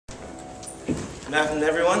Good afternoon,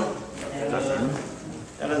 everyone. Good afternoon.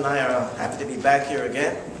 Ellen and I are happy to be back here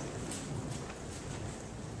again.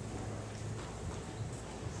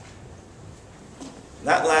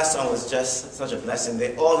 That last song was just such a blessing.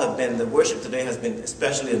 They all have been. The worship today has been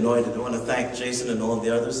especially anointed. I want to thank Jason and all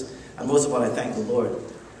the others. And most of all, I thank the Lord.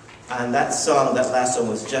 And that song, that last song,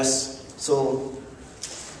 was just so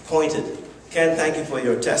pointed. Ken, thank you for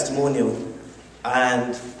your testimonial.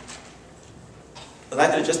 And I'd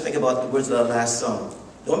like you to just think about the words of that last song.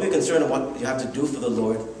 Don't be concerned about what you have to do for the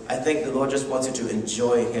Lord. I think the Lord just wants you to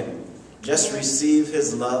enjoy Him. Just receive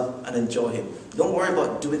His love and enjoy Him. Don't worry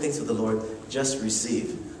about doing things for the Lord. Just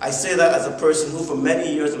receive. I say that as a person who for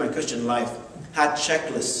many years in my Christian life had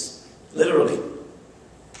checklists, literally,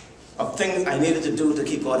 of things I needed to do to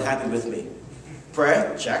keep God happy with me.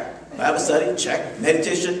 Prayer, check. Bible study, check.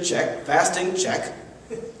 Meditation, check. Fasting, check.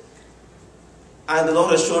 And the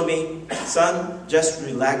Lord has shown me, son, just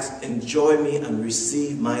relax, enjoy me, and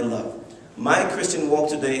receive my love. My Christian walk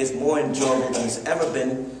today is more enjoyable than it's ever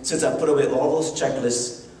been since I put away all those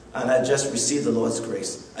checklists and I just received the Lord's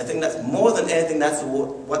grace. I think that's more than anything, that's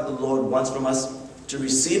what the Lord wants from us, to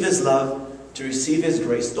receive His love, to receive His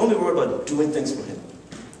grace. Don't be worried about doing things for Him.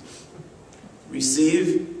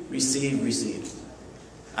 Receive, receive, receive.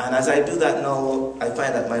 And as I do that now, I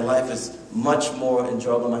find that my life is much more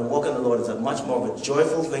enjoyable. My walk in the Lord is a much more of a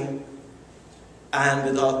joyful thing, and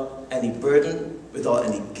without any burden, without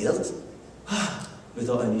any guilt,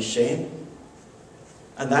 without any shame.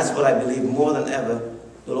 And that's what I believe more than ever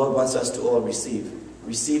the Lord wants us to all receive.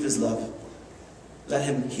 Receive His love. Let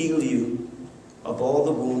Him heal you of all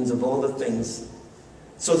the wounds, of all the things.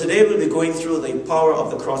 So today we'll be going through the power of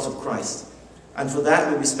the cross of Christ. And for that,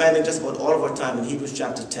 we'll be spending just about all of our time in Hebrews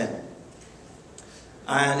chapter 10.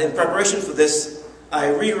 And in preparation for this, I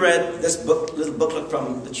reread this book, little booklet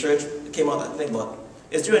from the church. It came out, I think, about.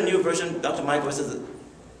 Is there a new version, Dr. Mike? Or is it?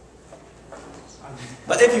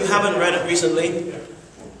 But if you haven't read it recently,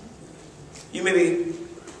 you may be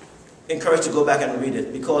encouraged to go back and read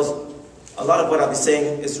it, because a lot of what I'll be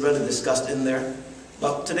saying is really discussed in there.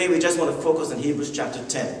 But today we just want to focus on Hebrews chapter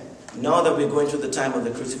 10. Now that we're going through the time of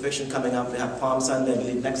the crucifixion coming up, we have Palm Sunday, I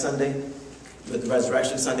believe, next Sunday, with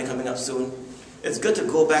Resurrection Sunday coming up soon. It's good to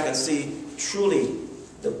go back and see truly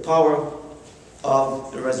the power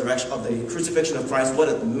of the resurrection, of the crucifixion of Christ, what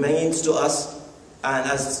it means to us. And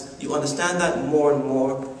as you understand that more and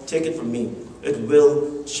more, take it from me, it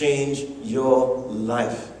will change your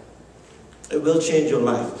life. It will change your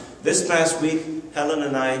life. This past week, Helen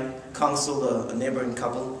and I counseled a neighboring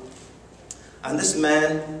couple. And this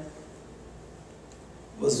man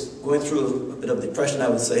was going through a bit of depression, I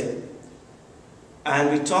would say.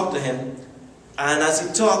 And we talked to him. And as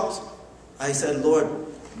he talked, I said, Lord,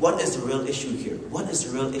 what is the real issue here? What is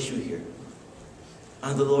the real issue here?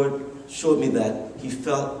 And the Lord showed me that he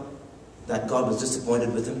felt that God was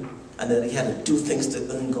disappointed with him and that he had to do things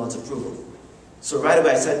to earn God's approval. So right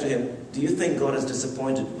away I said to him, do you think God is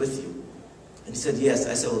disappointed with you? And he said, yes.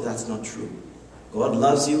 I said, oh, that's not true. God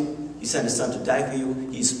loves you. He sent His Son to die for you.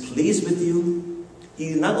 He's pleased with you.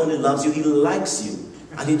 He not only loves you, He likes you.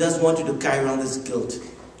 And He doesn't want you to carry around this guilt.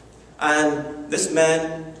 And this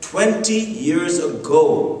man, 20 years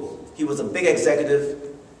ago, he was a big executive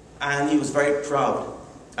and he was very proud.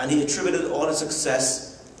 And he attributed all his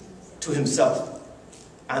success to himself.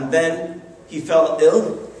 And then he fell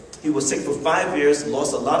ill. He was sick for 5 years,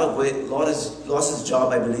 lost a lot of weight, lost his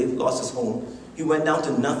job, I believe, lost his home. He went down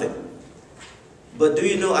to nothing. But do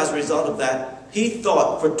you know, as a result of that, he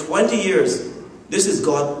thought for 20 years, this is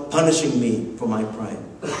God punishing me for my pride.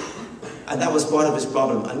 And that was part of his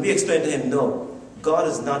problem. And we explained to him, no, God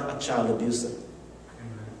is not a child abuser.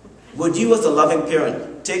 Would you, as a loving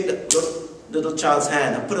parent, take the little child's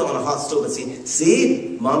hand and put it on a hot stove and say,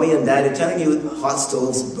 see, mommy and daddy telling you hot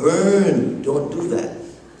stoves burn. Don't do that.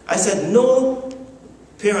 I said, no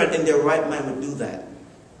parent in their right mind would do that.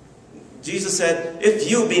 Jesus said,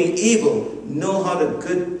 if you, being evil, know how to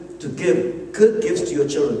give good gifts to your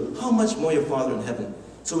children, how much more your Father in heaven?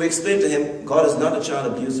 So we explained to him, God is not a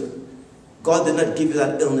child abuser. God did not give you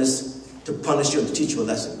that illness to punish you and to teach you a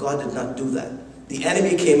lesson. God did not do that. The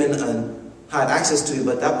enemy came in and had access to you,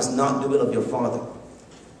 but that was not the will of your Father.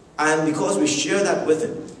 And because we share that with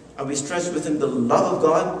him, and we stretch with him the love of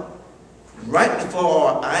God, right before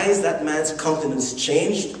our eyes, that man's countenance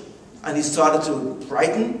changed, and he started to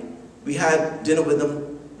brighten. We had dinner with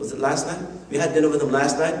him, was it last night? We had dinner with him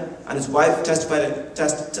last night, and his wife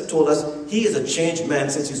told us he is a changed man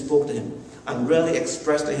since you spoke to him, and really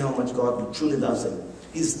expressed to him how much God truly loves him.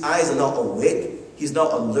 His eyes are now awake, he's now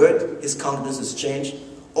alert, his countenance has changed,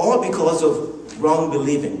 all because of wrong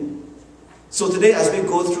believing. So today, as we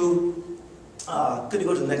go through Could you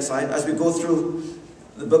go to the next slide? As we go through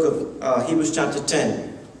the book of Hebrews chapter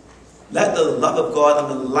 10, let the love of God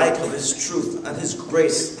and the light of His truth and His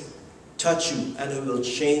grace touch you, and it will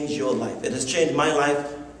change your life. It has changed my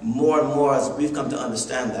life more and more as we've come to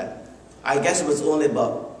understand that. I guess it was only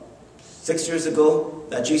about 6 years ago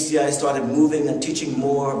that GCI started moving and teaching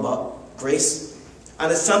more about grace.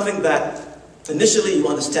 And it's something that initially you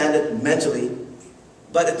understand it mentally,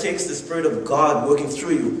 but it takes the Spirit of God working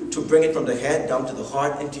through you to bring it from the head down to the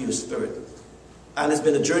heart into your spirit. And it's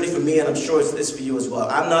been a journey for me, and I'm sure it is for you as well.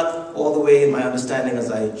 I'm not all the way in my understanding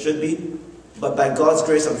as I should be, but by God's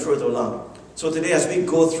grace, I'm further along. So today, as we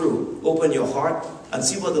go through, open your heart and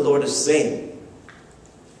see what the Lord is saying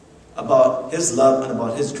about His love and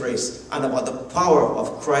about His grace and about the power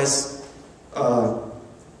of Christ's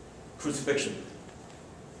crucifixion.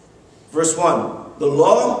 Verse 1, the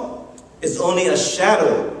law is only a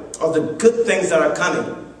shadow of the good things that are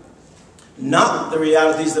coming, not the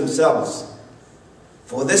realities themselves.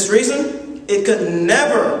 For this reason, it could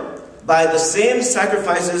never, by the same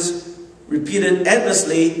sacrifices repeated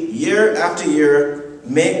endlessly year after year,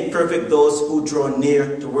 make perfect those who draw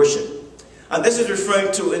near to worship. And this is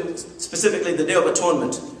referring to specifically the Day of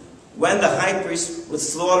Atonement, when the high priest would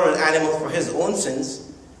slaughter an animal for his own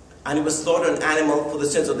sins, and he would slaughter an animal for the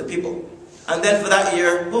sins of the people. And then for that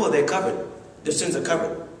year, they're covered. Their sins are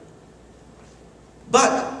covered.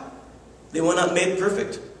 But they were not made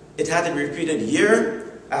perfect. It had to be repeated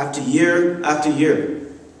year after year after year.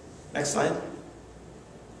 Next slide.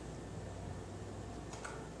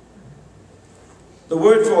 The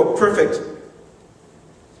word for perfect,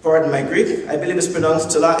 pardon my Greek, I believe it's pronounced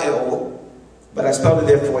teleio, but I spelled it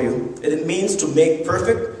there for you. It means to make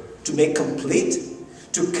perfect, to make complete,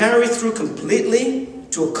 to carry through completely,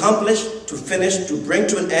 to accomplish, to finish, to bring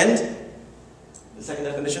to an end. The second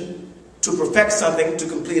definition. To perfect something, to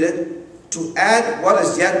complete it, to add what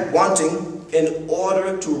is yet wanting in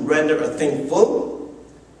order to render a thing full.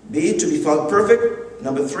 B, to be found perfect.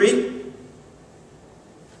 Number 3,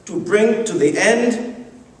 to bring to the end.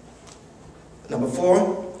 Number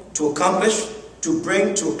 4, to accomplish, to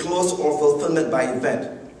bring to a close or fulfillment by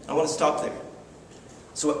event. I want to stop there.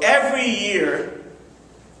 So every year,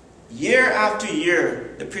 year after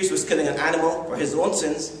year, the priest was killing an animal for his own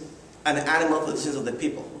sins and an animal for the sins of the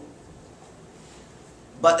people.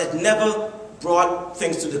 But it never brought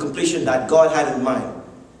things to the completion that God had in mind.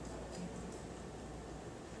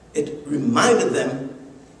 It reminded them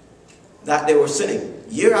that they were sinning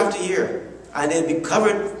year after year, and they'd be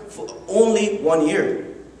covered for only 1 year.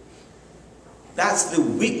 That's the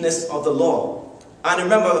weakness of the law. And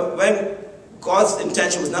remember, when God's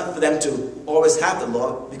intention was not for them to always have the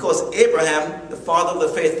law, because Abraham, the father of the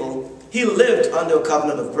faithful, he lived under a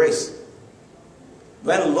covenant of grace.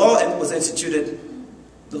 When law was instituted,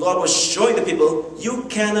 the Lord was showing the people, you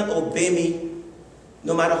cannot obey me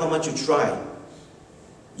no matter how much you try.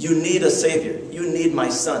 You need a Savior. You need my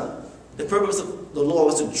Son. The purpose of the law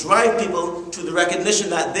was to drive people to the recognition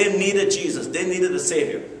that they needed Jesus. They needed a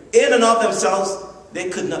Savior. In and of themselves, they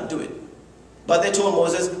could not do it. But they told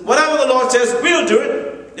Moses, whatever the Lord says, we'll do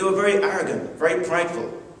it. They were very arrogant, very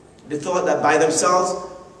prideful. They thought that by themselves,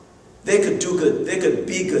 they could do good. They could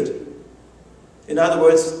be good. In other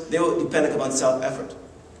words, they were dependent upon self-effort.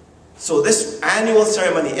 So this annual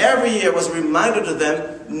ceremony every year was a reminder to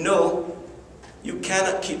them, no, you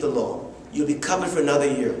cannot keep the law. You'll be covered for another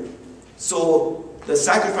year. So the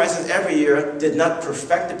sacrifices every year did not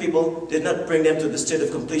perfect the people, did not bring them to the state of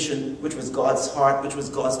completion, which was God's heart, which was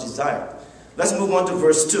God's desire. Let's move on to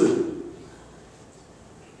verse 2.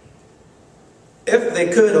 If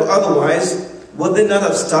they could or otherwise, would they not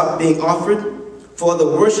have stopped being offered? For the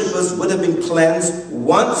worshippers would have been cleansed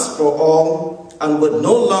once for all and would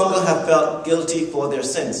no longer have felt guilty for their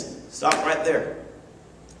sins. Stop right there.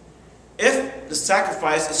 If the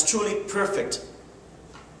sacrifice is truly perfect,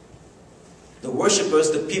 the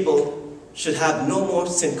worshippers, the people, should have no more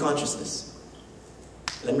sin consciousness.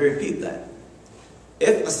 Let me repeat that.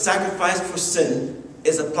 If a sacrifice for sin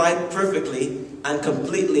is applied perfectly and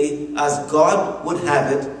completely as God would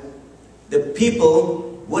have it, the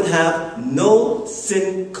people would have no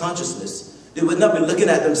sin consciousness. They would not be looking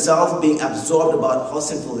at themselves being absorbed about how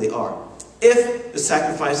sinful they are, if the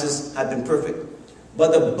sacrifices had been perfect.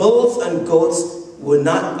 But the bulls and goats were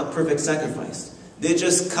not a perfect sacrifice. They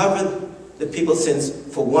just covered the people's sins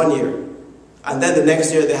for 1 year. And then the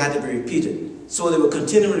next year they had to be repeated. So they were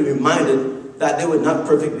continually reminded that they were not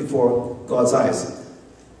perfect before God's eyes.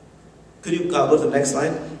 Could you go to the next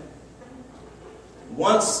slide?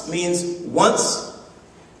 Once means once,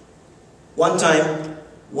 one time,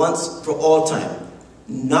 once for all time,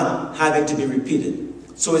 not having to be repeated.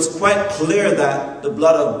 So it's quite clear that the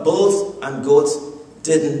blood of bulls and goats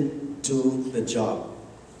didn't do the job.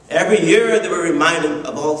 Every year they were reminded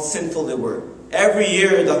of how sinful they were. Every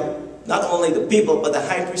year, not only the people, but the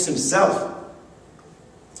high priest himself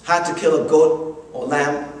had to kill a goat or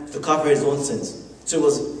lamb to cover his own sins. So it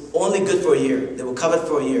was only good for a year. They were covered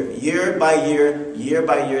for a year. Year by year,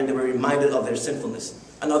 they were reminded of their sinfulness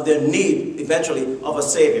and of their need, eventually, of a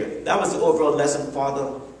Savior. That was the overall lesson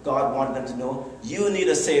Father God wanted them to know. You need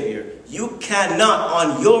a Savior. You cannot,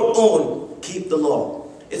 on your own, keep the law.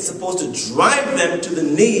 It's supposed to drive them to the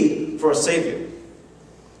need for a Savior.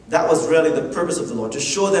 That was really the purpose of the law, to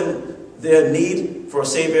show them their need for a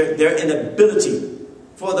Savior, their inability.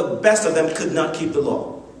 For the best of them could not keep the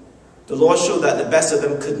law. The law showed that the best of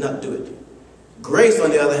them could not do it. Grace, on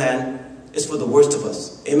the other hand, is for the worst of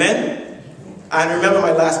us. Amen? And remember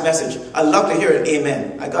my last message. I love to hear it,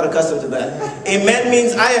 amen. I got accustomed to that. Amen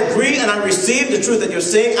means I agree and I receive the truth that you're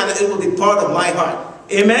saying, and it will be part of my heart.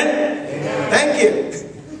 Amen? Amen. Thank you.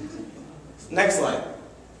 Next slide.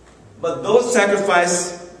 But those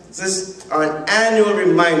sacrifices are an annual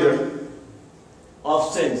reminder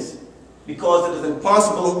of sins, because it is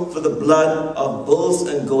impossible for the blood of bulls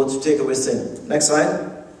and goats to take away sin. Next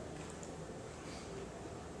slide.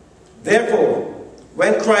 Therefore,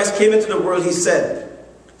 when Christ came into the world, he said,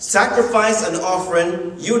 sacrifice and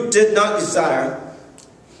offering you did not desire,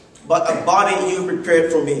 but a body you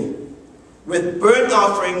prepared for me. With burnt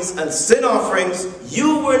offerings and sin offerings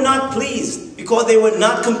you were not pleased, because they were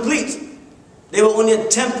not complete. They were only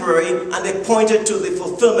temporary, and they pointed to the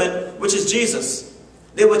fulfillment, which is Jesus.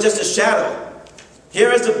 They were just a shadow.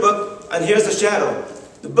 Here is the book, and here's the shadow.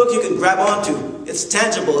 The book you can grab onto. It's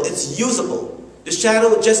tangible. It's usable. The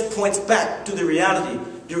shadow just points back to the reality.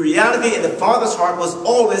 The reality in the Father's heart was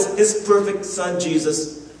always his perfect Son,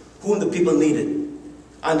 Jesus, whom the people needed.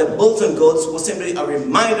 And the bulls and goats was simply a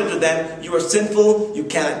reminder to them, you are sinful, you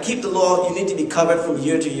cannot keep the law, you need to be covered from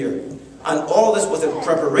year to year. And all this was in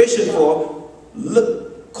preparation for,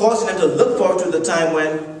 causing them to look forward to the time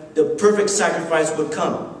when the perfect sacrifice would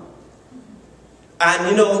come.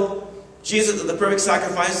 And you know, Jesus is the perfect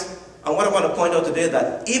sacrifice. And what I want to point out today is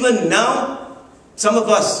that even now, some of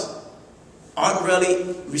us aren't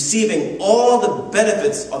really receiving all the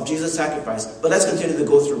benefits of Jesus' sacrifice. But let's continue to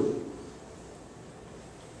go through.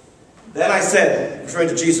 Then I said, referring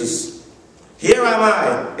to Jesus, here am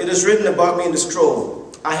I, it is written about me in the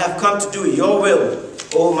scroll. I have come to do your will,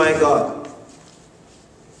 O my God.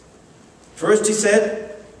 First he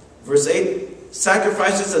said, verse 8,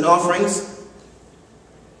 sacrifices and offerings,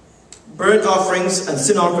 burnt offerings and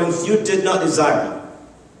sin offerings you did not desire.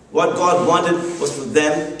 What God wanted was for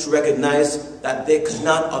them to recognize that they could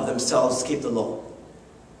not of themselves keep the law.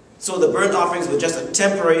 So the burnt offerings were just a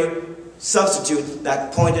temporary substitute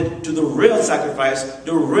that pointed to the real sacrifice,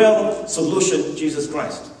 the real solution, Jesus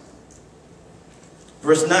Christ.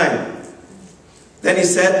 Verse 9. Then he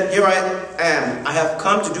said, here I am. I have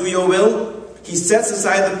come to do your will. He sets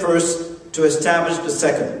aside the first to establish the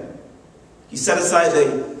second. He set aside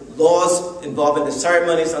the laws involving the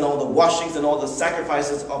ceremonies and all the washings and all the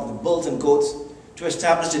sacrifices of the bulls and goats to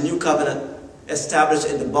establish the new covenant established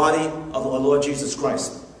in the body of our Lord Jesus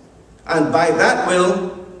Christ. And by that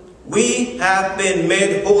will, we have been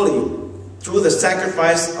made holy through the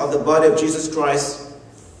sacrifice of the body of Jesus Christ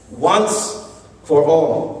once for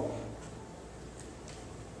all.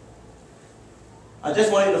 I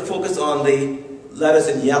just want you to focus on the letters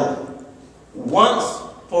in yellow. Once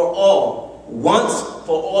for all. Once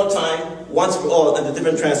for all time, once for all, in the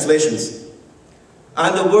different translations.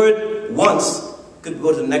 And the word once, could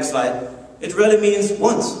go to the next slide, it really means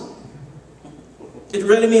once. It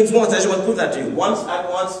really means once. I just want to prove that to you. Once at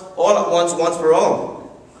once, all at once for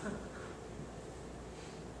all.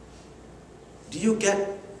 Do you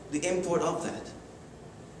get the import of that?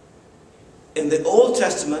 In the Old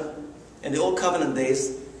Testament, in the Old Covenant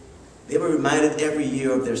days, they were reminded every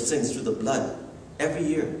year of their sins through the blood. Every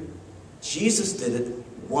year. Jesus did it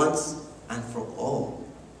once and for all.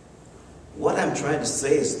 What I'm trying to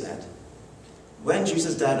say is that when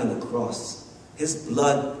Jesus died on the cross, his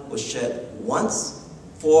blood was shed once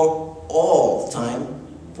for all time,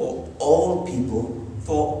 for all people,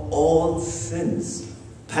 for all sins.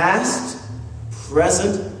 Past,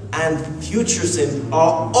 present, and future sins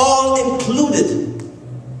are all included.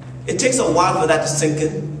 It takes a while for that to sink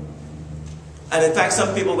in. And in fact,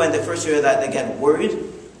 some people, when they first hear that, they get worried.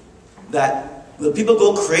 That will people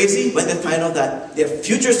go crazy when they find out that their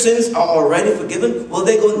future sins are already forgiven? Will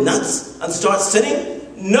they go nuts and start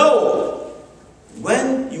sinning? No!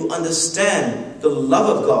 When you understand the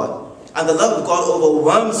love of God, and the love of God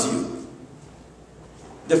overwhelms you,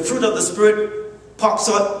 the fruit of the Spirit pops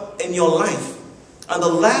out in your life. And the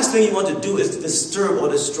last thing you want to do is to disturb or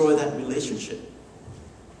destroy that relationship.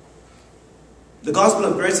 The gospel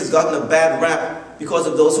of grace has gotten a bad rap because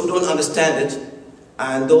of those who don't understand it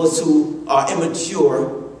and those who are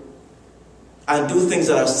immature and do things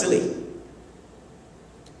that are silly.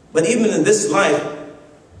 But even in this life,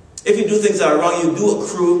 if you do things that are wrong, you do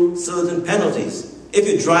accrue certain penalties. If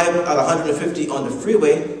you drive at 150 on the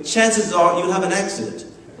freeway, chances are you'll have an accident,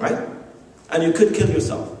 right? And you could kill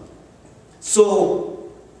yourself.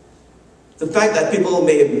 So, the fact that people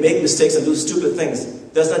may make mistakes and do stupid things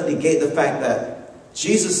does not negate the fact that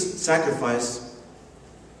Jesus' sacrifice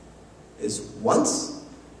is once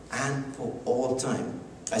and for all time.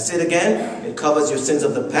 I say it again, it covers your sins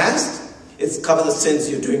of the past, it covers the sins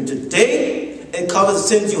you're doing today, it covers the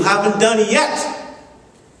sins you haven't done yet.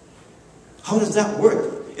 How does that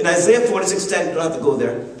work? In Isaiah 46:10, you don't have to go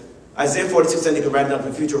there. Isaiah 46:10, you can write it down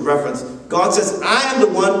for future reference. God says, I am the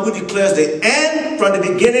one who declares the end from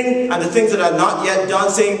the beginning and the things that are not yet done,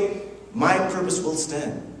 saying, my purpose will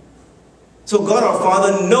stand. So God our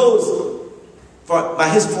Father knows, by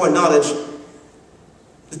His foreknowledge,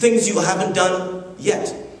 the things you haven't done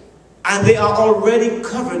yet. And they are already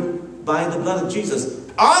covered by the blood of Jesus.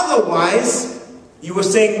 Otherwise, you were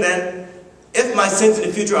saying then, if my sins in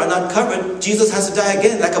the future are not covered, Jesus has to die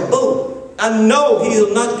again like a bull. And no, He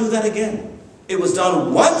will not do that again. It was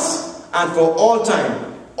done once and for all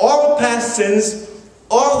time. All past sins,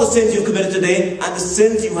 all the sins you've committed today, and the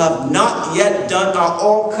sins you have not yet done are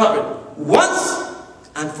all covered. Once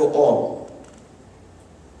and for all.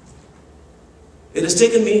 It has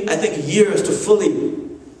taken me, I think, years to fully,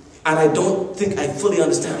 and I don't think I fully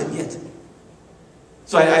understand it yet.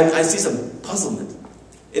 So I see some puzzlement.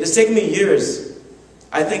 It has taken me years.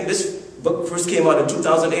 I think this book first came out in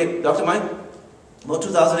 2008. Dr. Mike? About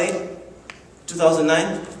 2008?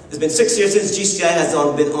 2009? It's been 6 years since GCI has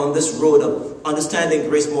been on this road of understanding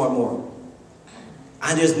grace more and more.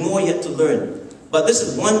 And there's more yet to learn. But this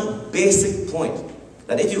is one basic point.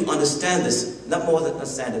 That if you understand this, not more than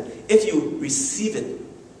understand it, if you receive it,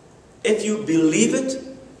 if you believe it,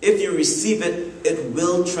 if you receive it, it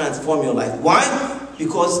will transform your life. Why?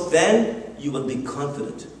 Because then you will be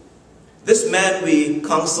confident. This man we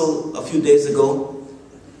counseled a few days ago,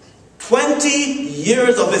 20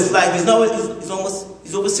 years of his life,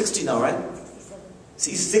 he's over 60 now, right?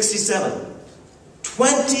 He's 67.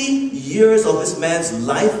 20 years of this man's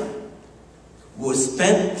life was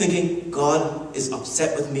spent thinking, God is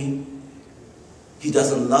upset with me. He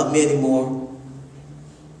doesn't love me anymore.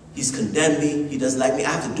 He's condemned me. He doesn't like me.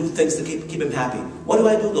 I have to do things to keep him happy. What do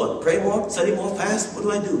I do, Lord? Pray more? Study more? Fast? What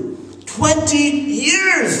do I do? 20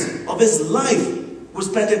 years of his life was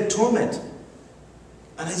spent in torment.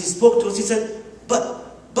 And as he spoke to us, he said, but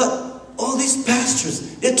all these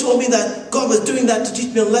pastors, they told me that God was doing that to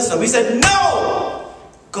teach me a lesson. We said, no!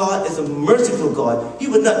 God is a merciful God. He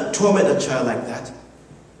would not torment a child like that.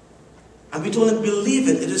 And we told him, believe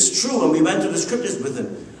it. It is true. And we went to the scriptures with him.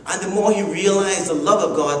 And the more he realized the love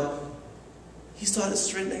of God, he started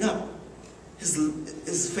straightening up.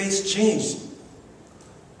 His face changed.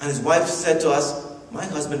 And his wife said to us, my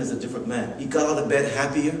husband is a different man. He got out of bed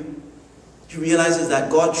happier. He realizes that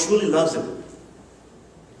God truly loves him.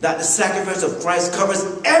 That the sacrifice of Christ covers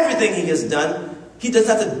everything he has done. He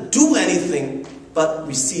doesn't have to do anything but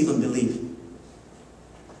receive and believe.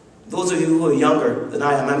 Those of you who are younger than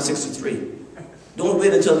I am, I'm 63. Don't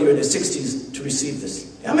wait until you're in your 60s to receive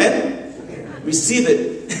this. Amen? Receive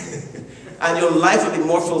it. And your life will be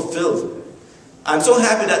more fulfilled. I'm so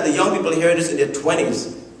happy that the young people hear this in their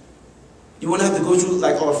 20s. You won't have to go through,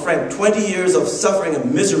 like our friend, 20 years of suffering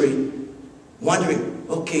and misery, wondering,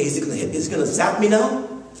 okay, is he going to zap me now?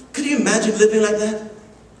 Could you imagine living like that?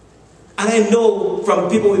 And I know from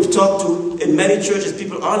people we've talked to in many churches,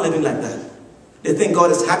 people are living like that. They think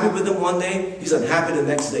God is happy with them one day, He's unhappy the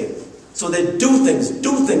next day. So they do things. Do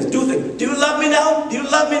you love me now? Do you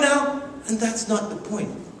love me now? And that's not the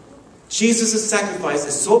point. Jesus' sacrifice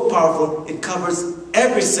is so powerful, it covers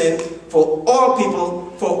every sin for all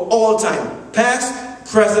people, for all time.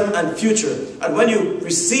 Past, present, and future. And when you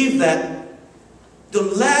receive that, the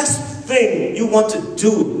last thing you want to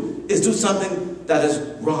do is do something that is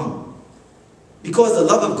wrong. Because the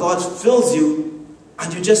love of God fills you,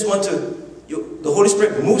 and you just want to, the Holy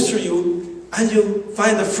Spirit moves through you, and you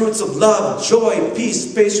find the fruits of love, joy,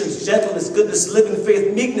 peace, patience, gentleness, goodness, living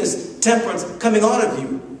faith, meekness, temperance coming out of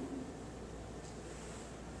you.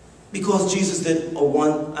 Because Jesus did a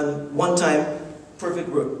one-time perfect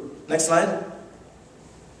work. Next slide.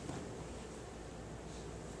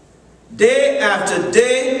 Day after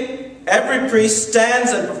day, every priest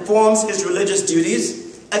stands and performs his religious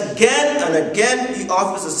duties. Again and again he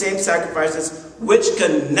offers the same sacrifices which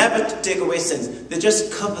can never take away sins. They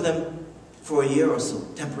just cover them for a year or so,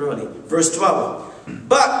 temporarily. Verse 12.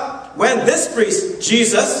 But when this priest,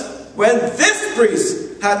 Jesus, when this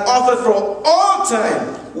priest had offered for all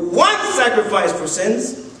time one sacrifice for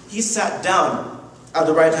sins, he sat down at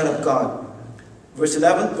the right hand of God. Verse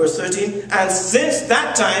 11, verse 13. And since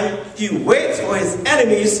that time he waits for his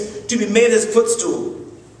enemies to be made his footstool.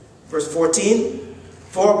 Verse 14.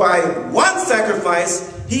 For by one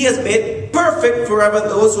sacrifice he has made perfect forever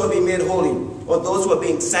those who are being made holy, or those who are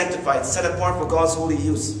being sanctified, set apart for God's holy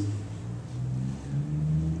use.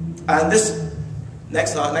 And this,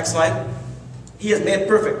 next slide, he has made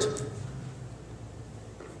perfect.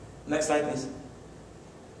 Next slide, please.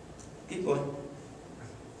 Keep going.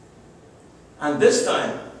 And this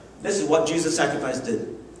time, this is what Jesus' sacrifice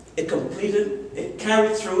did. It completed, it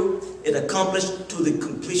carried through, it accomplished to the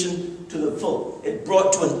completion, to the full. It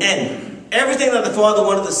brought to an end. Everything that the Father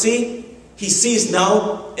wanted to see, he sees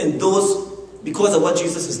now in those, because of what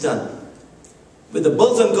Jesus has done. With the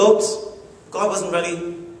bulls and goats, God wasn't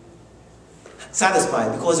really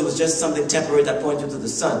satisfied, because it was just something temporary that pointed to the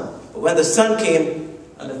Son. But when the Son came,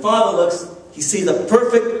 and the Father looks, he sees a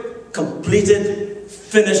perfect, completed,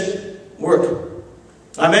 finished work.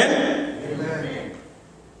 Amen? Amen.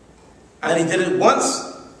 And he did it once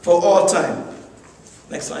for all time.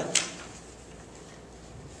 Next slide.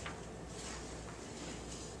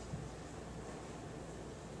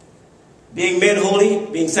 Being made holy,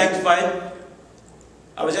 being sanctified.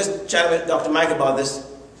 I was just chatting with Dr. Mike about this.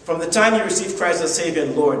 From the time you receive Christ as Savior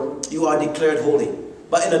and Lord, you are declared holy.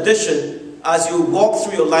 But in addition, as you walk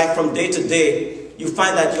through your life from day to day, you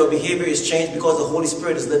find that your behavior is changed because the Holy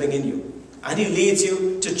Spirit is living in you. And he leads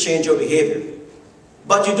you to change your behavior.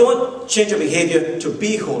 But you don't change your behavior to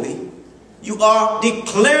be holy. You are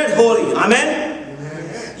declared holy. Amen?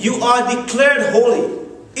 Amen. You are declared holy.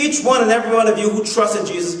 Each one and every one of you who trusts in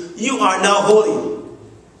Jesus, you are now holy.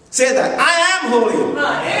 Say that. I am holy.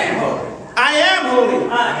 I am holy. I am holy.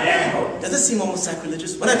 I am holy. Does this seem almost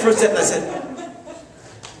sacrilegious? When I first said that, I said,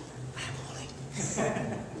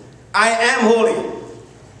 I am holy. I am holy.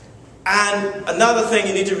 And another thing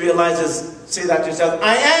you need to realize is, say that to yourself,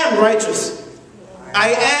 I am righteous.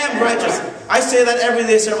 I am righteous. I say that every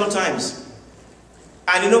day several times.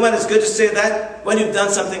 And you know when it's good to say that? When you've done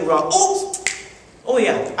something wrong. Oh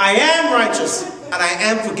yeah, I am righteous. And I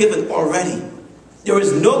am forgiven already. There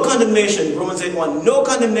is no condemnation. Romans 8:1, no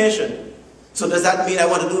condemnation. So does that mean I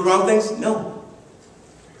want to do wrong things? No.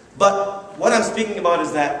 But what I'm speaking about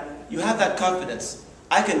is that you have that confidence.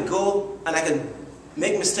 I can go and I can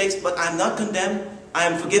make mistakes, but I'm not condemned. I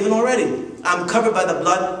am forgiven already. I'm covered by the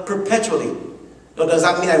blood perpetually. So does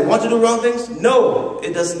that mean I want to do wrong things? No,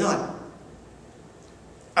 it does not.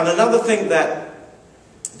 And another thing that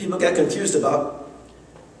people get confused about,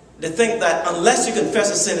 they think that unless you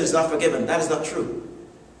confess a sin, it is not forgiven. That is not true.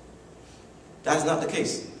 That is not the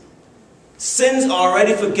case. Sins are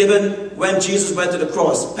already forgiven when Jesus went to the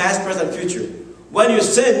cross, past, present, future. When you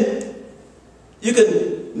sin, you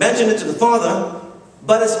can mention it to the Father,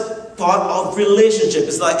 but it's part of relationship.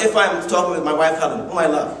 It's like if I'm talking with my wife Helen, whom I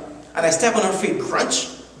love, and I step on her feet, crunch,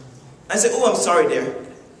 I say, oh, I'm sorry, dear.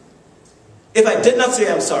 If I did not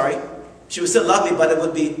say I'm sorry, she would still love me, but it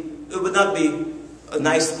would not be a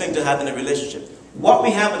nice thing to have in a relationship. What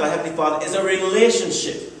we have with our Heavenly Father is a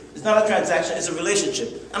relationship. It's not a transaction, it's a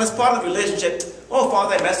relationship. And as part of the relationship, oh,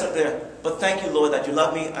 Father, I messed up there, but thank you, Lord, that you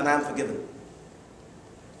love me and I'm forgiven.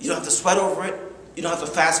 You don't have to sweat over it. You don't have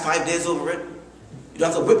to fast 5 days over it. You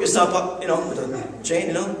don't have to whip yourself up, with a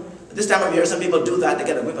chain, This time of year, some people do that. They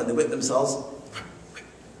get a whip and they whip themselves.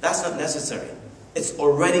 That's not necessary. It's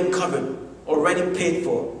already covered, already paid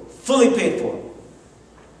for, fully paid for.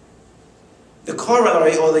 The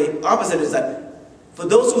corollary, or the opposite, is that for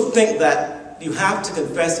those who think that you have to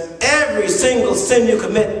confess every single sin you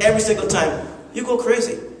commit every single time, you go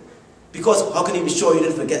crazy. Because how can you be sure you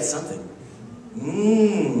didn't forget something?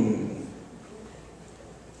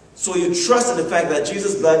 So you trust in the fact that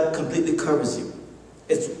Jesus' blood completely covers you.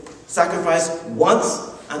 It's sacrificed once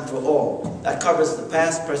and for all. That covers the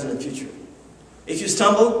past, present, and future. If you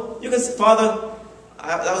stumble, you can say, Father,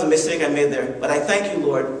 that was a mistake I made there, but I thank you,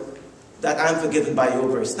 Lord, that I'm forgiven by your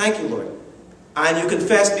grace. Thank you, Lord. And you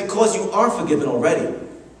confess because you are forgiven already.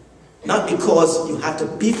 Not because you have to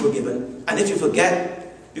be forgiven. And if you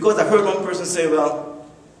forget, because I heard one person say, well,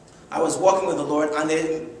 I was walking with the Lord, and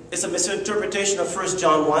it's a misinterpretation of 1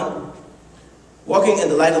 John 1, walking in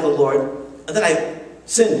the light of the Lord, and then I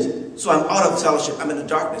sinned, so I'm out of fellowship, I'm in the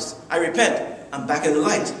darkness. I repent, I'm back in the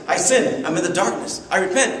light. I sin, I'm in the darkness. I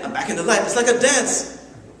repent, I'm back in the light. It's like a dance.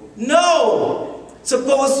 No!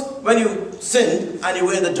 Suppose when you sinned and you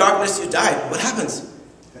were in the darkness, you died. What happens?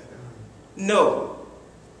 No.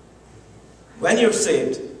 When you're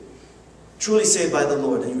saved, truly saved by the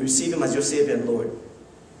Lord, and you receive Him as your Savior and Lord,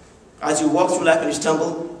 as you walk through life and you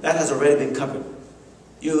stumble, that has already been covered.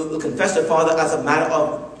 You will confess to Father as a matter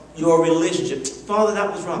of your relationship. Father,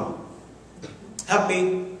 that was wrong. Help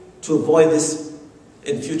me to avoid this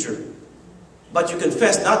in future. But you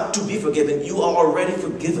confess not to be forgiven. You are already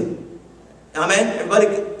forgiven. Amen? Everybody,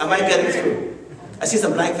 am I getting through? I see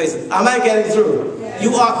some blank faces. Am I getting through? Yes.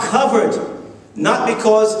 You are covered. Not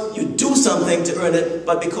because you do something to earn it,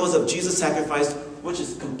 but because of Jesus' sacrifice, which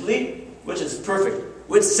is complete, which is perfect,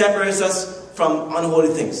 which separates us from unholy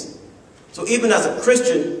things. So even as a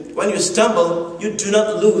Christian, when you stumble, you do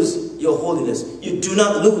not lose your holiness. You do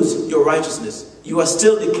not lose your righteousness. You are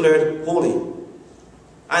still declared holy.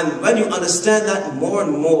 And when you understand that more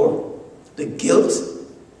and more, the guilt,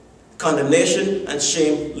 condemnation, and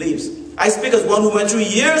shame leaves. I speak as one who went through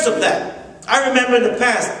years of that. I remember in the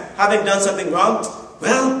past, having done something wrong,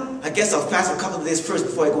 well, I guess I'll fast for a couple of days first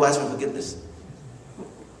before I go ask for forgiveness.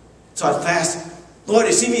 So I'd fast. Lord,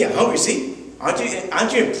 you see me, I'm hungry, see?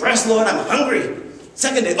 Aren't you impressed, Lord? I'm hungry.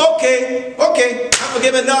 Second day, okay, I'm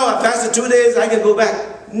forgiven now. I fasted 2 days, I can go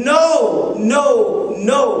back. No,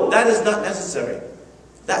 that is not necessary.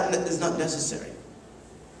 That is not necessary.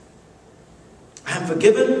 I am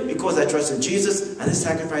forgiven because I trust in Jesus, and His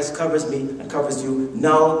sacrifice covers me and covers you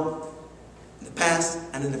now, in the past,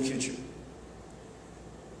 and in the future.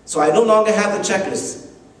 So I no longer have the checklist.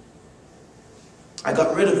 I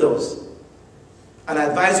got rid of those. And I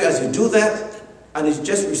advise you, as you do that, and you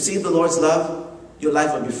just receive the Lord's love, your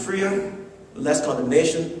life will be freer, less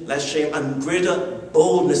condemnation, less shame, and greater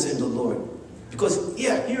boldness in the Lord. Because,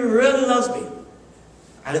 yeah, He really loves me.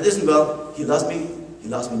 And it isn't, well, He loves me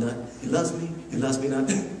not, He loves me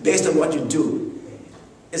not, based on what you do.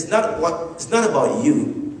 It's not about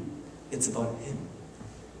you, it's about Him.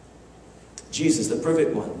 Jesus, the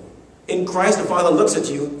perfect one. In Christ, the Father looks at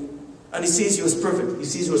you, and He sees you as perfect. He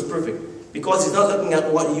sees you as perfect. Because He's not looking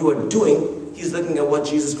at what you are doing, He's looking at what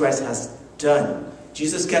Jesus Christ has done.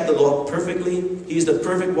 Jesus kept the law perfectly. He's the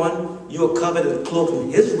perfect one. You are covered and clothed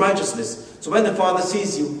in His righteousness. So when the Father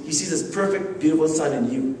sees you, He sees His perfect, beautiful Son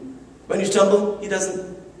in you. When you stumble, He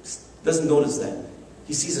doesn't notice that.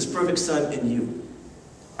 He sees His perfect Son in you.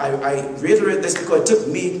 I reiterate this because it took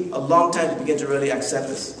me a long time to begin to really accept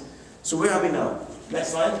this. So where are we now? Next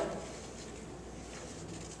slide.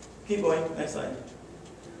 Keep going. Next slide.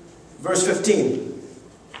 Verse 15.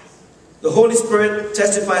 The Holy Spirit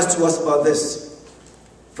testifies to us about this.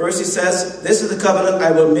 First He says, "This is the covenant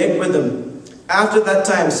I will make with them. After that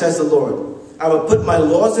time, says the Lord, I will put my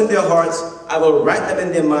laws in their hearts. I will write them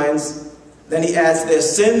in their minds." Then He adds, "Their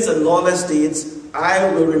sins and lawless deeds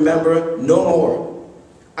I will remember no more.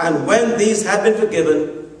 And when these have been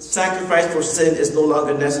forgiven, sacrifice for sin is no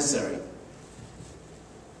longer necessary."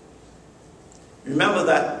 Remember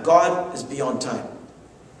that God is beyond time.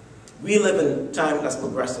 We live in time that's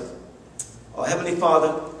progressive. Our Heavenly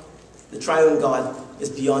Father, the triune God, is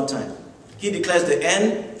beyond time. He declares the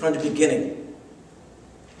end from the beginning.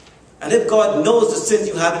 And if God knows the sins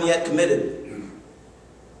you haven't yet committed,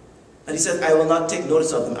 and He says, "I will not take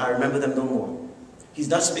notice of them, I remember them no more." He's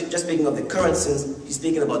not just speaking of the current sins, He's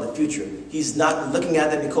speaking about the future. He's not looking at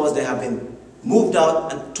them because they have been moved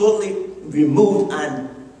out and totally removed and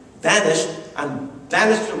vanished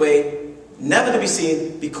away, never to be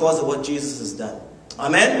seen because of what Jesus has done.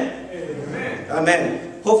 Amen? Amen.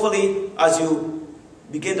 Amen. Hopefully, as you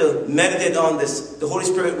begin to meditate on this, the Holy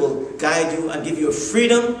Spirit will guide you and give you a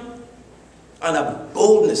freedom and a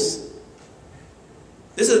boldness.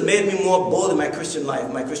 This has made me more bold in my Christian life,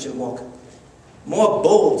 my Christian walk. More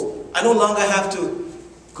bold. I no longer have to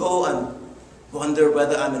go and wonder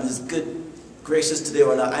whether I'm in His good graces today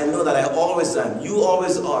or not. I know that I always am. You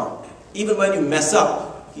always are. Even when you mess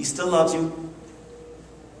up, He still loves you.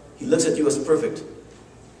 He looks at you as perfect.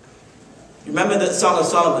 Remember that Song of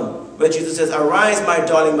Solomon, where Jesus says, "Arise, my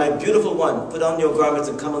darling, my beautiful one. Put on your garments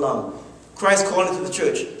and come along." Christ calling to the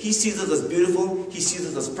church. He sees us as beautiful. He sees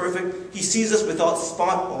us as perfect. He sees us without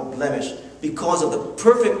spot or blemish because of the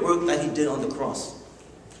perfect work that He did on the cross.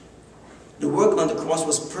 The work on the cross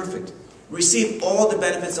was perfect. Receive all the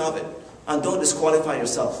benefits of it and don't disqualify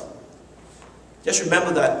yourself. Just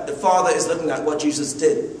remember that the Father is looking at what Jesus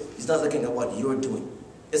did. He's not looking at what you're doing.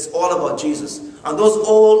 It's all about Jesus. And those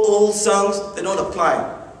old songs, they don't apply.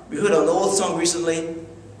 We heard an old song recently.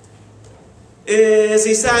 Is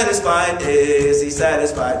He satisfied? Is He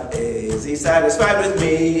satisfied? Is He satisfied with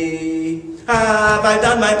me? Have I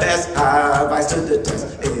done my best? Have I stood the test?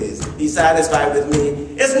 Is He satisfied with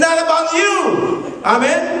me? It's not about you.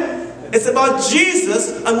 Amen? It's about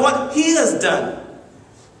Jesus and what he has done.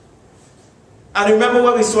 And remember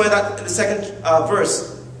what we saw in the second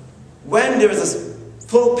verse. When there is a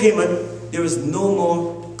full payment, there is no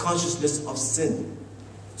more consciousness of sin.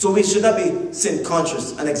 So we should not be sin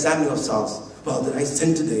conscious and examining ourselves. Well, did I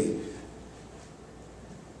sin today?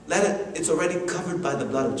 It's already covered by the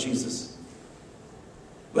blood of Jesus.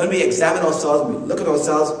 When we examine ourselves, we look at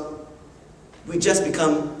ourselves, we just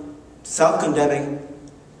become self-condemning,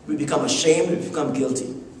 we become ashamed, we become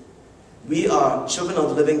guilty. We are children of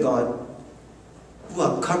the living God who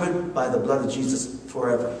are covered by the blood of Jesus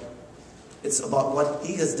forever. It's about what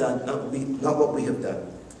he has done, not what we have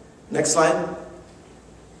done. Next slide.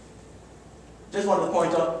 Just wanted to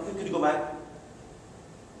point out, could you go back?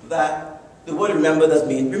 That the word remember does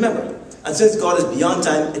mean remember. And since God is beyond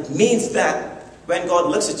time, it means that when God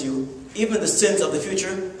looks at you, even the sins of the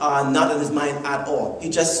future are not in his mind at all. He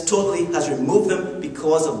just totally has removed them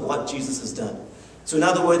because of what Jesus has done. So in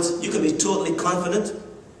other words, you can be totally confident,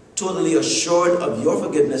 totally assured of your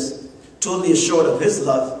forgiveness, totally assured of his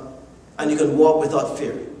love, and you can walk without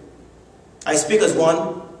fear. I speak as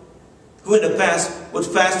one who in the past would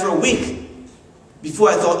fast for a week before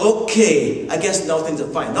I thought, okay, I guess now things are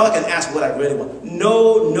fine. Now I can ask what I really want.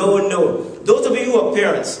 No, no, no. Those of you who are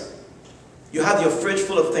parents, you have your fridge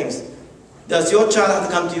full of things. Does your child have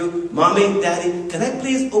to come to you, Mommy, Daddy, can I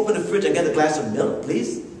please open the fridge and get a glass of milk,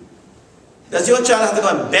 please? Does your child have to go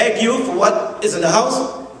and beg you for what is in the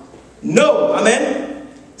house? No, amen?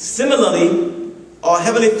 Similarly, our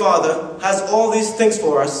Heavenly Father has all these things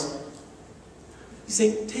for us. He's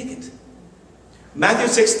saying, take it. Matthew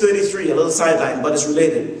 6:33, a little sideline, but it's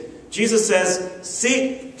related. Jesus says,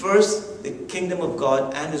 seek first the kingdom of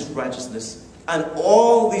God and his righteousness, and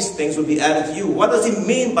all these things will be added to you. What does he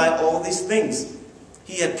mean by all these things?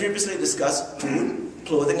 He had previously discussed food,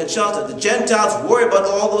 clothing, and shelter. The Gentiles worry about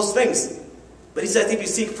all those things. But he says, if you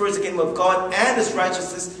seek first the kingdom of God and his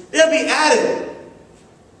righteousness, they'll be added.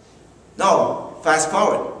 Now, fast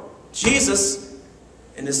forward. Jesus,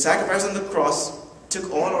 in his sacrifice on the cross,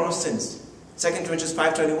 took all our sins. 2 Corinthians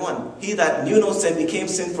 5:21. He that knew no sin became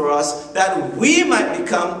sin for us, that we might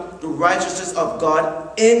become the righteousness of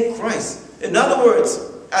God in Christ. In other words,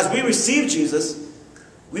 as we receive Jesus,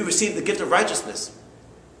 we receive the gift of righteousness.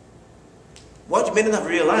 What you may not have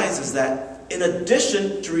realized is that in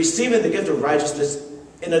addition to receiving the gift of righteousness,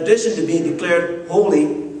 in addition to being declared holy,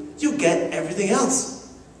 you get everything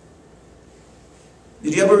else.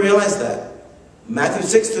 Did you ever realize that? Matthew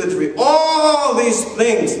 6:33. All these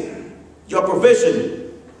things, your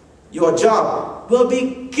provision, your job, will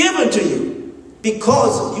be given to you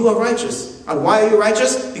because you are righteous. And why are you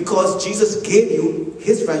righteous? Because Jesus gave you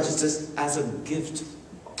his righteousness as a gift.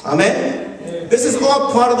 Amen? Amen. This is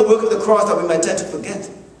all part of the work of the cross that we might tend to forget.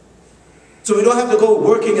 So we don't have to go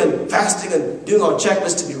working and fasting and doing our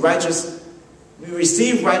checklist to be righteous. We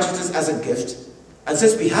receive righteousness as a gift. And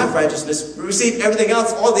since we have righteousness, we receive everything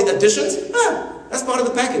else, all the additions. That's part of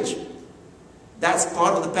the package. That's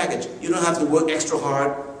part of the package. You don't have to work extra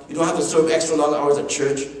hard. You don't have to serve extra long hours at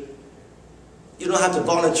church. You don't have to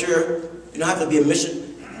volunteer. You don't have to be a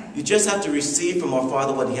mission. You just have to receive from our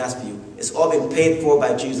Father what he has for you. It's all been paid for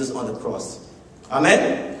by Jesus on the cross.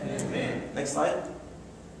 Amen? Amen. Next slide.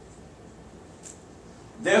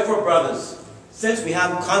 Therefore, brothers, since we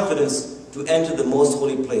have confidence to enter the most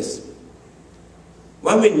holy place,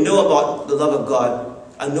 when we know about the love of God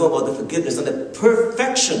and know about the forgiveness and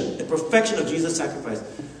the perfection of Jesus' sacrifice,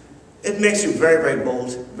 it makes you very, very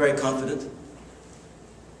bold, very confident.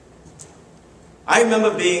 I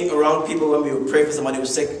remember being around people when we would pray for somebody who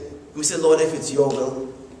was sick. And we said, Lord, if it's your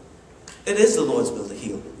will. It is the Lord's will to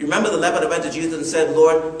heal. You remember the leper that went to Jesus and said,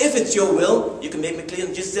 Lord, if it's your will, you can make me clean.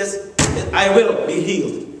 And Jesus says, I will be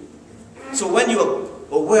healed. So when you are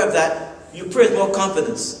aware of that, you pray with more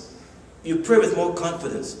confidence. You pray with more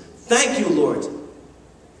confidence. Thank you, Lord,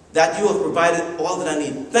 that you have provided all that I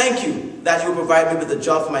need. Thank you that you will provide me with a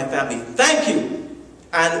job for my family. Thank you.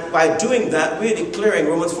 And by doing that, we are declaring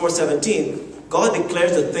Romans 4:17, God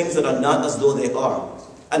declares the things that are not as though they are.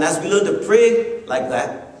 And as we learn to pray like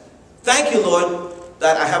that, thank you, Lord,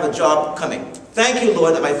 that I have a job coming. Thank you,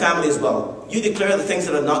 Lord, that my family is well. You declare the things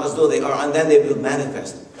that are not as though they are, and then they will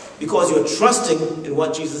manifest. Because you're trusting in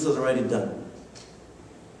what Jesus has already done.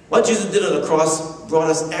 What Jesus did on the cross brought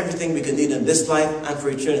us everything we can need in this life and for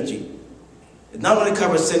eternity. It not only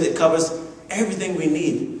covers sin, it covers everything we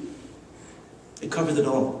need. It covers it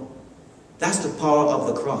all. That's the power of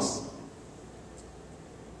the cross.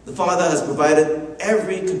 The Father has provided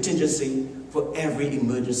every contingency for every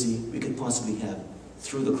emergency we could possibly have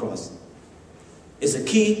through the cross. It's a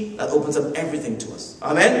key that opens up everything to us.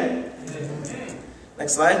 Amen? Amen.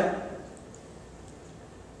 Next slide.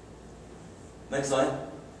 Next slide.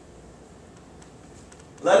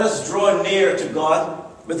 Let us draw near to God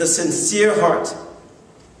with a sincere heart,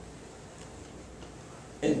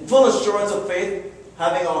 in full assurance of faith,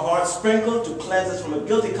 having our hearts sprinkled to cleanse us from a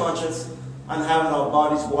guilty conscience, and having our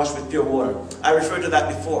bodies washed with pure water. I referred to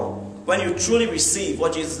that before. When you truly receive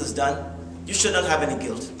what Jesus has done, you should not have any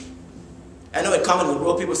guilt. I know in common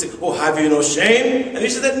world people say, oh, have you no shame? And you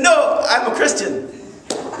should say, no, I'm a Christian.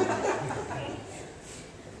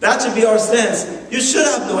 That should be our stance. You should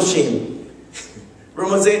have no shame.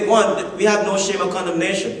 Romans 8:1, we have no shame or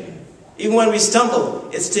condemnation. Even when we stumble,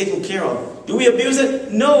 it's taken care of. Do we abuse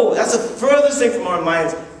it? No. That's the furthest thing from our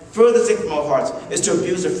minds, furthest thing from our hearts, is to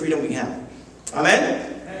abuse the freedom we have.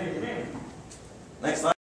 Amen? Amen. Next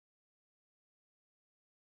slide.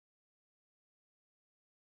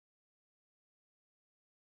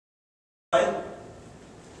 I'm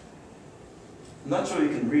not sure you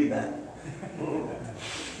can read that.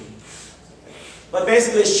 But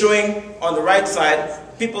basically it's showing on the right side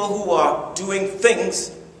people who are doing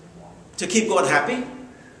things to keep God happy.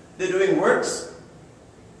 They're doing works.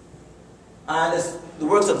 And it's the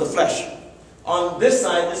works of the flesh. On this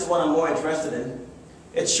side, this is what I'm more interested in.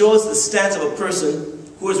 It shows the stance of a person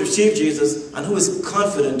who has received Jesus and who is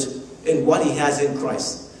confident in what he has in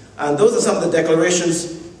Christ. And those are some of the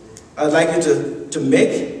declarations I'd like you to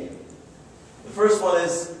make. The first one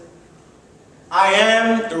is, I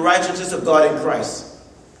am the righteousness of God in Christ.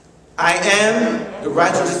 I am the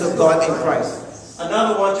righteousness of God in Christ.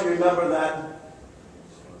 Another one to remember that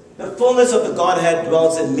the fullness of the Godhead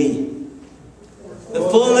dwells in me. The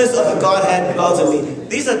fullness of the Godhead dwells in me.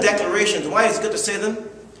 These are declarations. Why it's good to say them?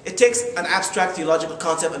 It takes an abstract theological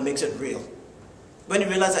concept and makes it real. When you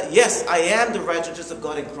realize that, yes, I am the righteousness of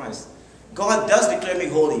God in Christ. God does declare me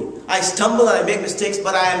holy. I stumble and I make mistakes,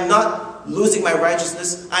 but I am not losing my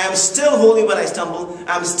righteousness. I am still holy when I stumble.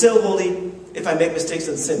 I'm still holy if I make mistakes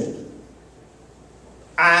and sin.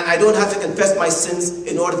 And I don't have to confess my sins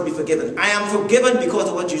in order to be forgiven. I am forgiven because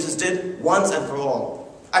of what Jesus did once and for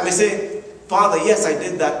all. I may say, Father, yes, I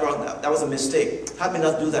did that wrong. That was a mistake. Help me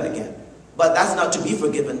not do that again. But that's not to be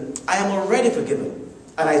forgiven. I am already forgiven.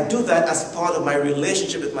 And I do that as part of my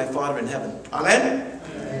relationship with my Father in heaven. Amen?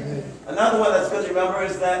 Amen. Another one that's good to remember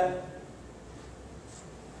is that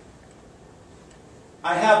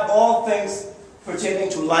I have all things pertaining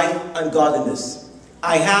to life and godliness.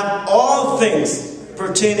 I have all things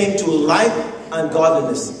pertaining to life and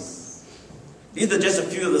godliness. These are just a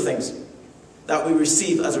few of the things that we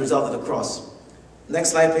receive as a result of the cross. Next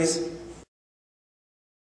slide, please.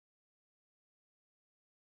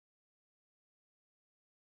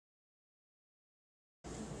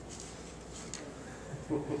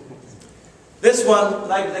 This one, I'd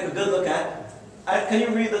like to take a good look at. Can you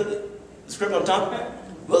read the script on top?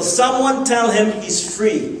 Will someone tell him he's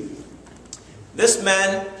free? This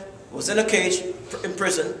man was in a cage, in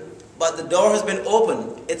prison, but the door has been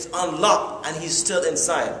opened. It's unlocked, and he's still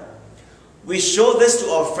inside. We showed this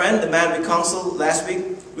to our friend, the man we counseled last week.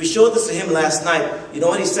 We showed this to him last night. You know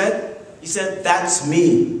what he said? He said, that's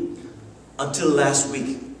me. Until last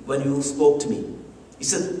week, when you spoke to me. He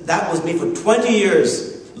said, that was me for 20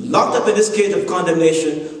 years. Locked up in this cage of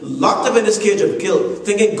condemnation, locked up in this cage of guilt,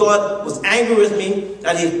 thinking God was angry with me,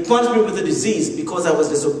 that he punished me with a disease because I was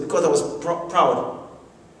proud.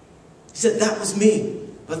 He said, that was me.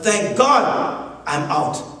 But thank God, I'm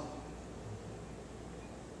out.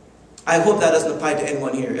 I hope that doesn't apply to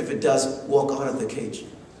anyone here. If it does, walk out of the cage.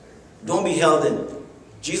 Don't be held in.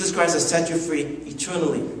 Jesus Christ has set you free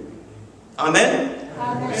eternally. Amen?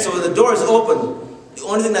 Amen. So the door is open. The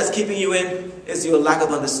only thing that's keeping you in is your lack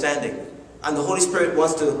of understanding. And the Holy Spirit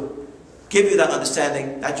wants to give you that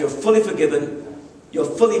understanding that you're fully forgiven, you're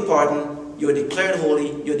fully pardoned, you're declared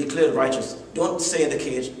holy, you're declared righteous. Don't stay in the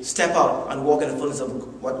cage. Step out and walk in the fullness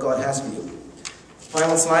of what God has for you.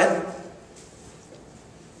 Final slide.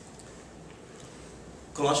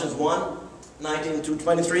 Colossians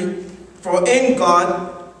 1:19-23. For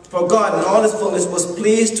God in all his fullness was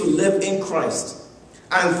pleased to live in Christ.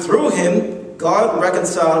 And through him, God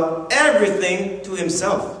reconciled everything to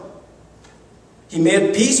himself. He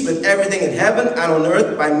made peace with everything in heaven and on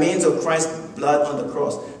earth by means of Christ's blood on the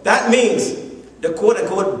cross. That means the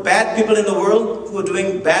quote-unquote bad people in the world who are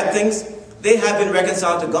doing bad things, they have been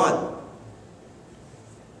reconciled to God.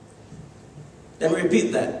 Let me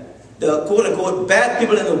repeat that. The quote-unquote bad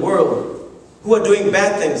people in the world who are doing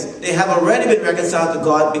bad things, they have already been reconciled to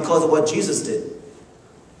God because of what Jesus did.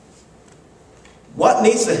 What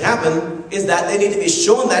needs to happen is that they need to be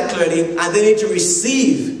shown that clearly, and they need to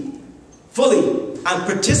receive fully and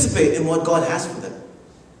participate in what God has for them.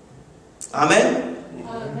 Amen?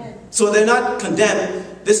 So they're not condemned.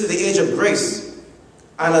 This is the age of grace.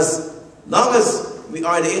 And as long as we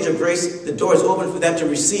are in the age of grace, the door is open for them to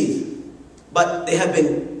receive. But they have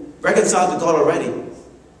been reconciled to God already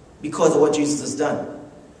because of what Jesus has done.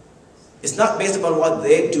 It's not based upon what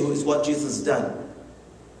they do, it's what Jesus has done.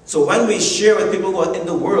 So when we share with people who are in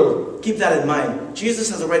the world, keep that in mind. Jesus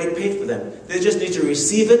has already paid for them. They just need to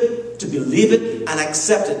receive it, to believe it, and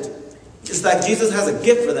accept it. It's like Jesus has a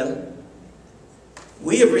gift for them.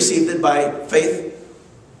 We have received it by faith.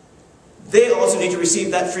 They also need to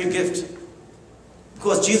receive that free gift.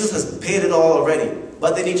 Because Jesus has paid it all already.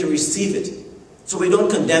 But they need to receive it. So we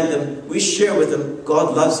don't condemn them. We share with them,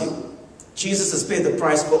 God loves you. Jesus has paid the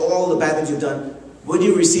price for all the bad things you've done. Would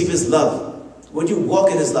you receive His love? Would you walk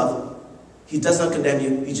in His love? He does not condemn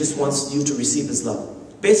you. He just wants you to receive His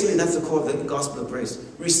love. Basically, that's the core of the gospel of grace.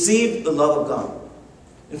 Receive the love of God.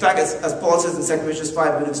 In fact, as Paul says in 2 Corinthians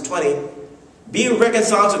 5, verse 20, be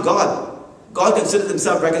reconciled to God. God considers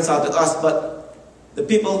Himself reconciled to us, but the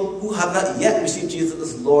people who have not yet received Jesus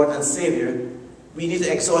as Lord and Savior, we need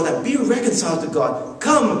to exhort them. Be reconciled to God.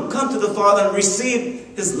 Come to the Father and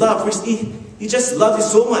receive His love. He just loves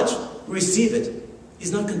you so much. Receive it.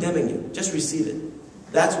 He's not condemning you. Just receive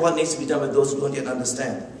it. That's what needs to be done with those who don't yet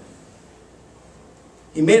understand.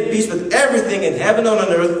 He made peace with everything in heaven and on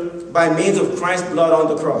earth by means of Christ's blood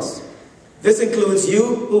on the cross. This includes you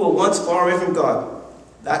who were once far away from God.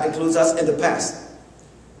 That includes us in the past.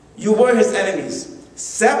 You were His enemies,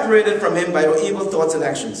 separated from Him by your evil thoughts and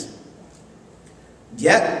actions.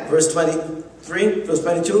 Yet, verse 23, verse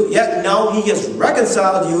 22, yet now He has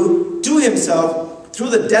reconciled you to Himself through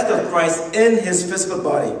the death of Christ in His physical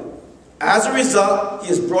body. As a result, He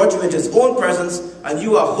has brought you into His own presence, and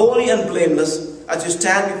you are holy and blameless as you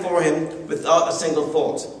stand before Him without a single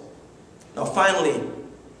fault. Now finally,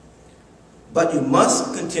 but you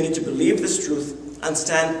must continue to believe this truth and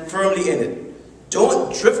stand firmly in it.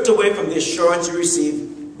 Don't drift away from the assurance you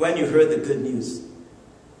received when you heard the good news.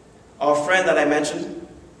 Our friend that I mentioned,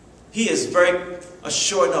 he is very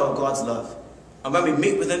assured now of God's love. And when we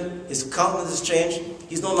meet with him, his countenance has changed.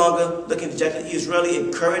 He's no longer looking dejected. He is really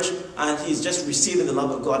encouraged, and he's just receiving the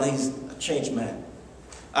love of God, and he's a changed man.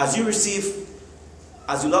 As you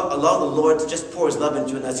allow the Lord to just pour His love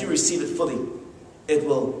into you, and as you receive it fully, it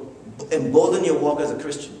will embolden your walk as a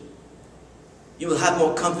Christian. You will have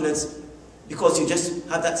more confidence because you just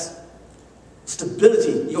have that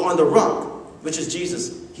stability. You're on the rock, which is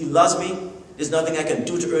Jesus. He loves me. There's nothing I can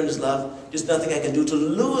do to earn His love. There's nothing I can do to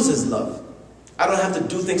lose His love. I don't have to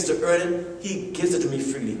do things to earn it. He gives it to me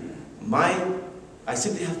freely. I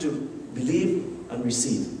simply have to believe and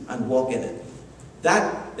receive and walk in it.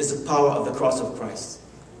 That is the power of the cross of Christ.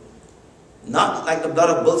 Not like the blood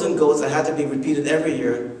of bulls and goats that had to be repeated every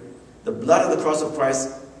year. The blood of the cross of Christ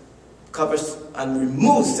covers and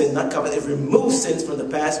removes sin, not covers, it removes sins from the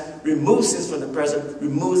past, removes sins from the present,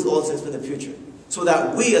 removes all sins from the future. So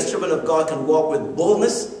that we as children of God can walk with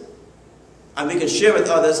boldness and we can share with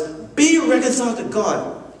others, be reconciled to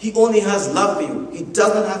God. He only has love for you. He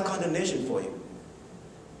does not have condemnation for you.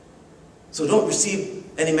 So don't receive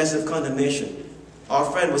any message of condemnation. Our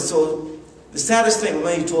friend was the saddest thing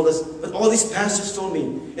when he told us, but all these pastors told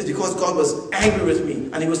me, is because God was angry with me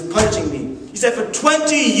and He was punishing me. He said, for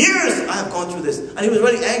 20 years I have gone through this. And he was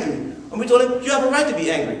really angry. And we told him, you have a right to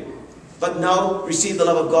be angry. But now receive the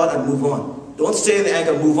love of God and move on. Don't stay in the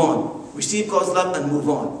anger, move on. Receive God's love and move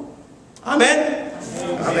on. Amen?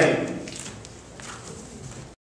 Amen. Amen.